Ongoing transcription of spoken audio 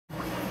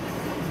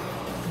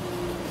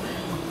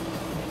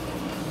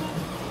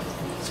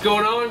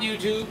going on,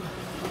 YouTube?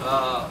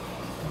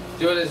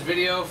 Doing this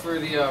video for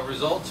the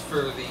results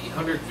for the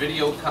 100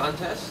 video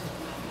contest,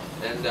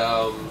 and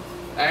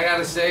I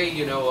gotta say,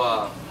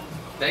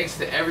 thanks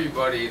to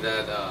everybody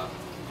that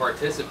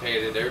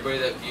participated, everybody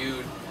that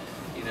viewed,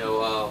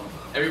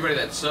 everybody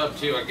that subbed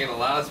too. I gained a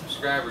lot of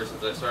subscribers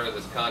since I started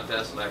this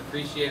contest, and I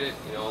appreciate it.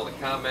 All the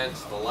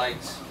comments, the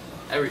likes,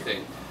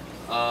 everything.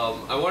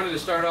 I wanted to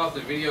start off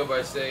the video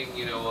by saying,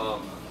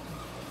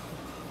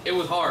 it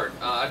was hard.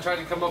 I tried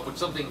to come up with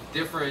something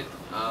different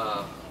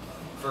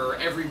for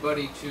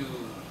everybody to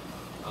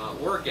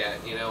work at.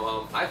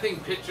 I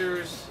think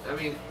pictures,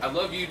 I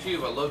love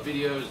YouTube, I love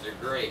videos, they're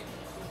great,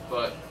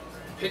 but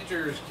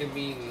pictures can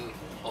mean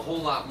a whole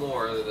lot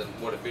more than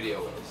what a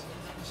video is.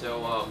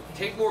 So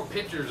take more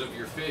pictures of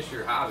your fish,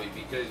 your hobby,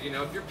 because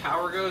if your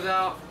power goes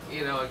out,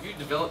 if you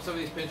develop some of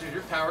these pictures,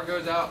 your power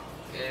goes out,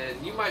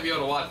 and you might be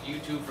able to watch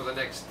YouTube for the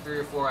next 3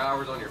 or 4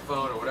 hours on your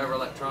phone or whatever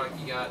electronic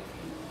you got.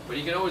 But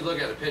you can always look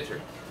at a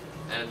picture,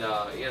 and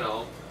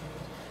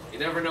you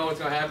never know what's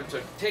going to happen.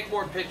 So take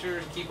more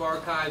pictures, keep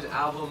archives,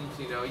 albums.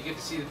 You get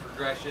to see the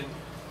progression,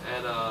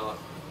 and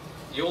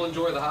you'll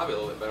enjoy the hobby a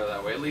little bit better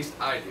that way. At least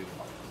I do.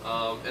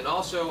 And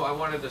also, I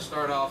wanted to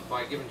start off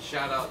by giving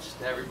shout-outs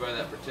to everybody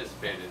that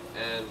participated.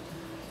 And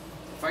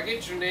if I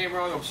get your name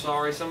wrong, I'm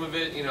sorry. Some of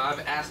it,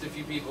 I've asked a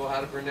few people how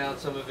to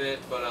pronounce some of it,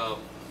 but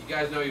you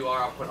guys know who you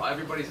are. I'll put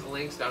everybody's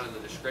links down in the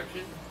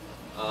description.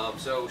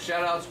 So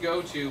shout-outs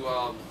go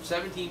to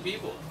 17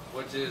 people,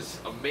 which is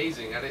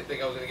amazing. I didn't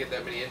think I was going to get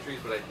that many entries,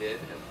 but I did,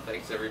 and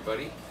thanks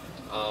everybody.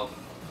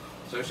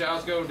 So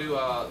shout-outs go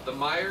to the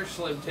Meyer,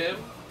 Slim Tim,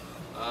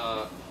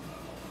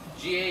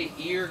 G.A.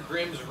 Ear,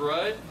 Grims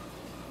Rudd,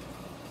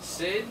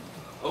 Sid,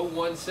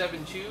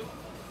 0172,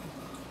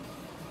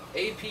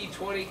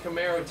 AP20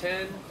 Camaro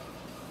 10,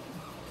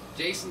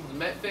 Jason's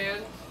Met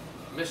Fan,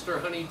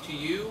 Mr. Honey to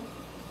You,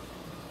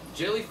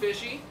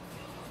 Jellyfishy,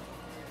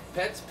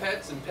 Pets,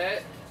 and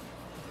Pet,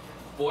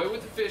 Boy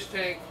with the Fish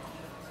Tank,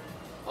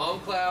 On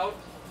Cloud,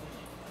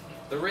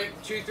 The Rick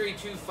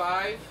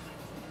 2325,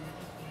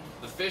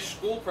 The Fish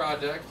School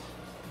Project,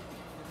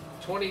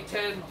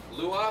 2010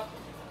 Luop,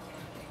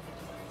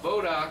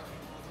 Bodoc,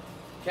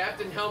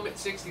 Captain Helmet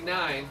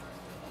 69,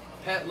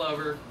 Pet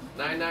Lover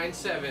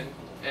 997,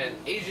 and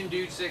Asian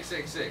Dude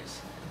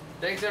 666.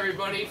 Thanks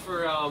everybody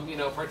for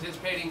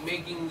participating,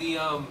 making the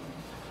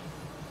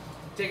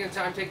taking the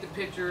time to take the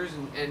pictures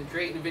and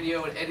creating the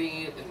video and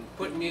editing it and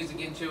putting music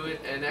into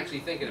it and actually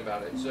thinking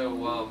about it.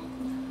 So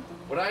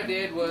what I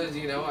did was,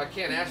 I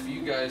can't ask for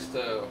you guys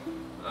to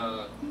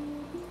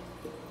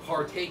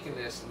partake in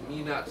this and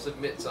me not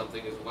submit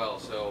something as well.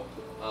 So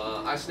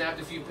I snapped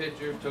a few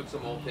pictures, took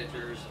some old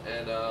pictures,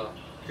 and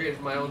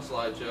created my own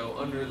slideshow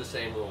under the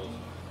same rules.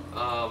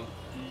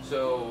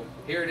 So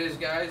here it is,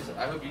 guys.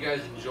 I hope you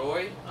guys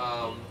enjoy,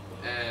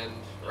 and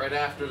right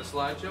after the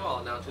slideshow I'll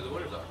announce who the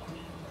winners are.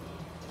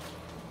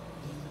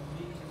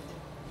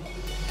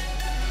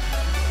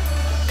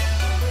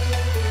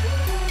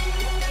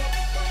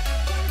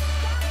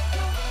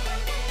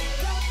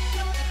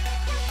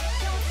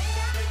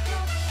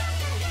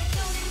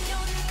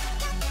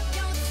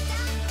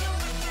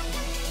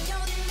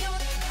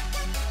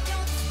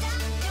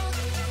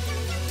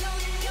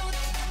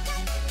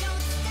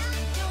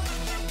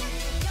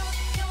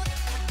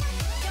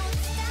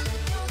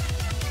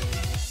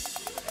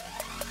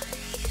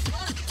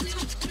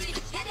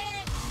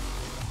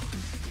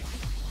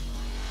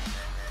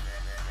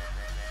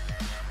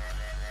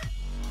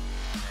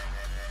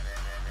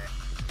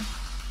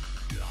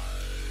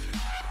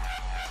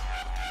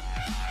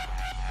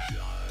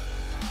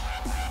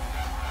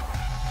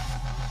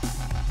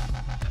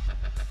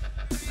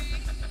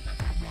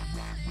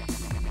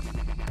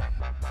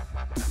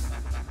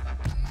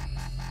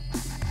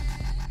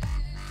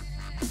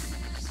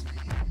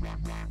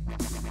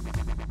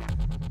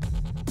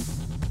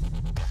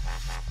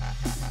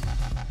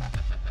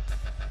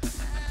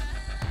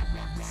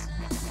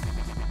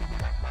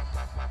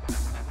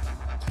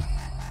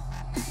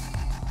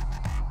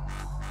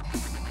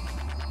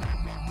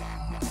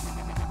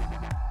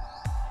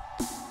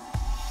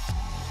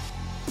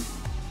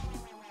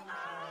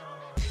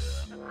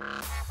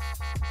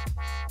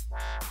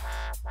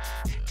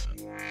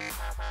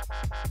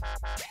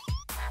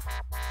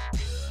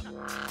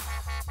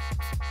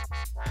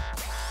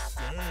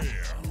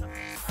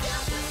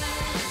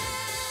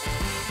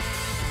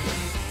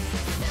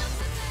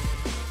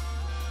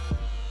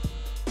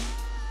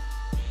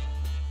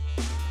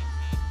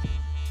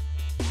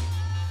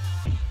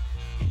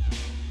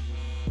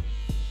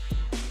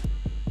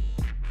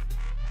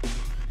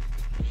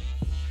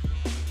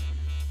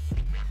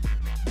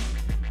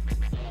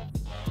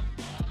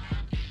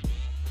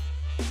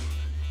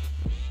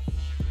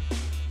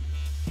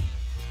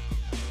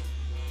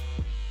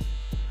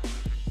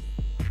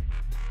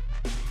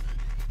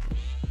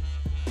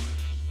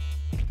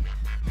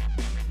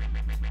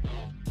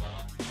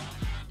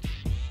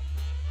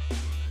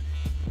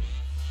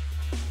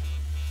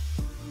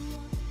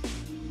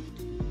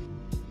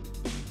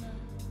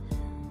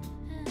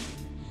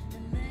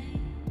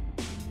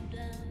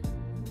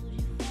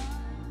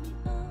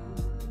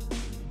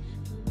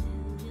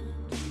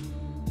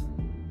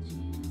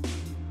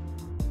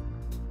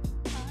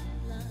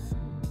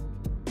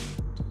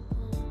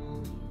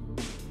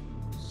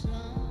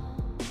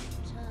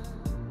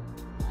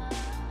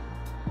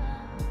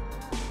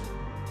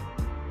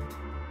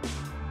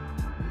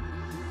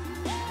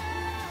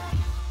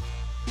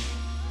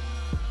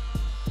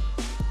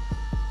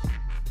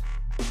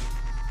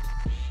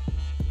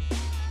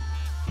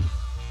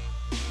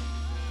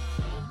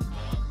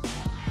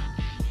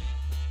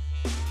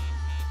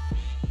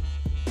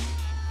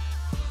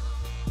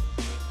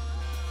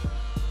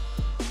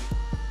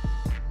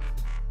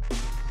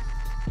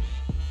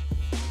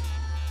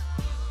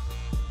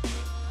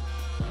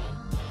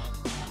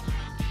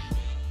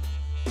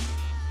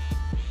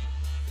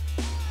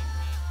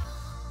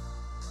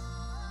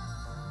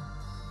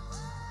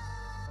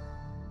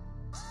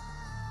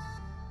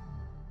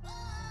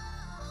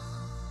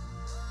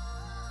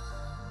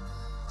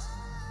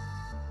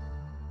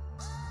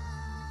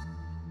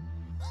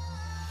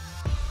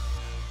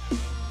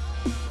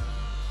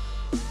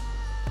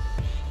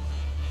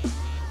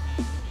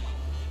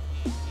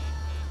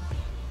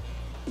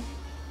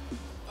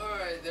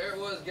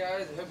 was,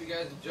 guys. I hope you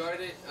guys enjoyed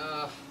it.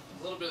 A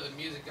little bit of the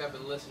music I've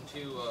been listening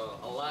to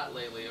a lot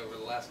lately over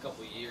the last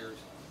couple of years.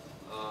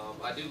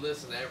 I do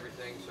listen to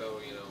everything, so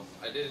you know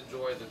I did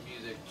enjoy the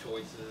music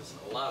choices,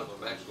 a lot of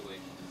them actually.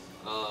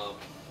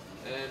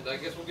 And I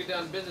guess we'll get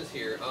down to business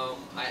here.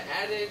 I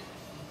added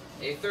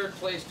a third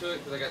place to it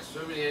because I got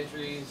so many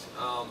entries.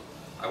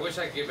 I wish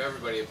I could give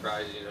everybody a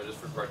prize, you know, just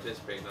for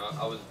participating.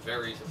 I was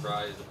very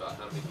surprised about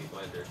how many people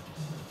entered.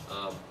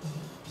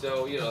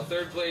 So, you know,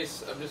 third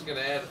place, I'm just going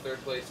to add a third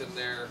place in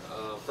there.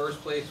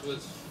 First place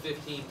was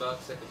 15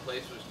 bucks, second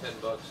place was 10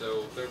 bucks.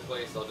 So third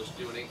place, I'll just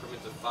do an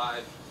increment of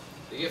 5.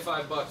 You get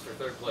 5 bucks for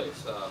third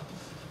place.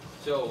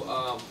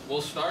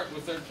 We'll start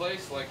with third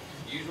place like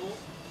usual.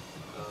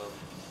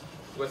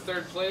 With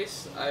third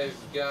place, I've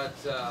got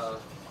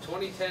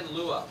 2010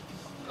 Luwak.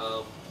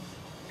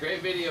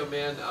 Great video,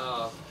 man.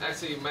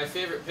 Actually, my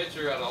favorite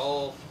picture out of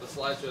all the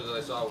slideshows that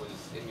I saw was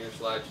in your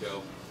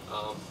slideshow.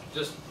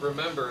 Just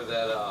remember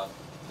that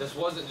this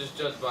wasn't just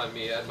judged by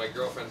me. I had my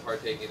girlfriend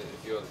partaking and a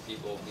few other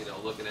people, you know,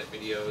 looking at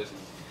videos and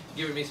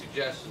giving me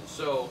suggestions.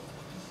 So,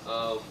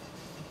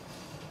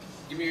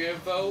 give me your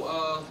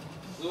info,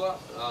 Luwak,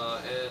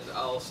 and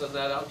I'll send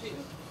that out to you.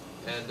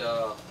 And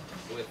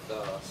with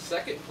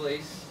second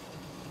place,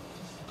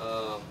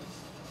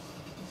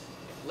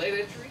 late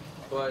entry,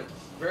 but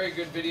very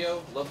good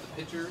video. Love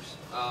the pictures,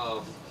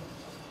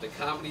 the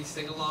comedy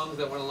sing-alongs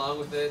that went along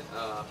with it.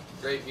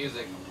 Great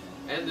music,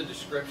 and the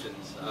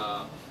descriptions.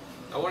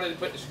 I wanted to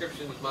put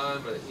descriptions with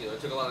mine, but you know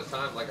it took a lot of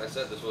time. Like I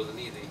said, this wasn't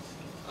easy.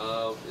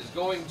 Is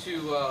going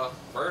to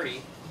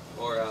Bernie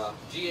or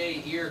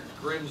G.A. Ear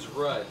Grims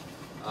Rudd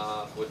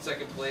with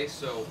second place.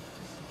 So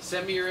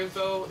send me your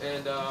info,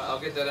 and I'll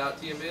get that out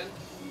to you, man.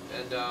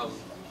 And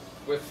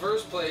with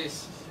first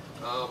place,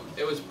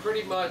 it was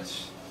pretty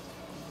much.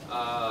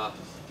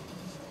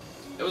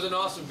 It was an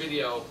awesome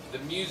video. The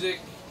music,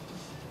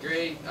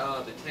 great.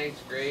 The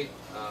tank's great.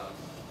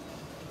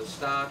 The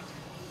stock,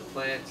 the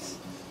plants,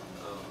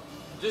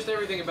 just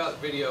everything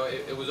about the video.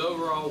 It was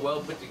overall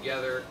well put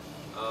together.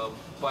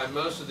 By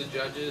most of the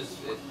judges,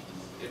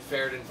 it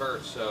fared in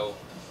first. So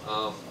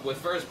with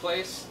first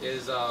place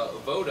is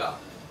Vodok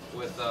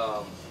with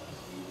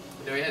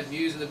you know, he had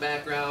Muse in the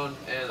background,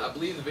 and I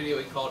believe the video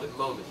he called it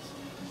Moments.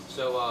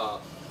 So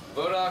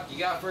Vodok, you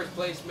got first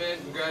place, man.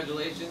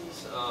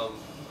 Congratulations.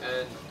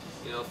 And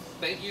you know,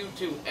 thank you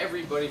to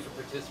everybody for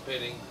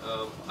participating.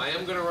 I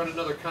am going to run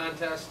another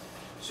contest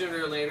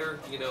sooner or later,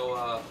 you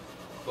know,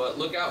 but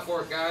look out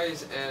for it,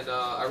 guys. And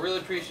I really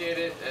appreciate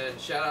it. And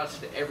shout outs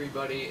to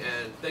everybody.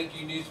 And thank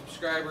you, new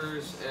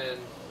subscribers and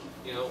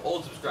you know,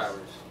 old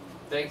subscribers.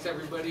 Thanks,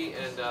 everybody,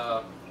 and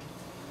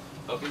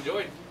hope you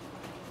enjoyed.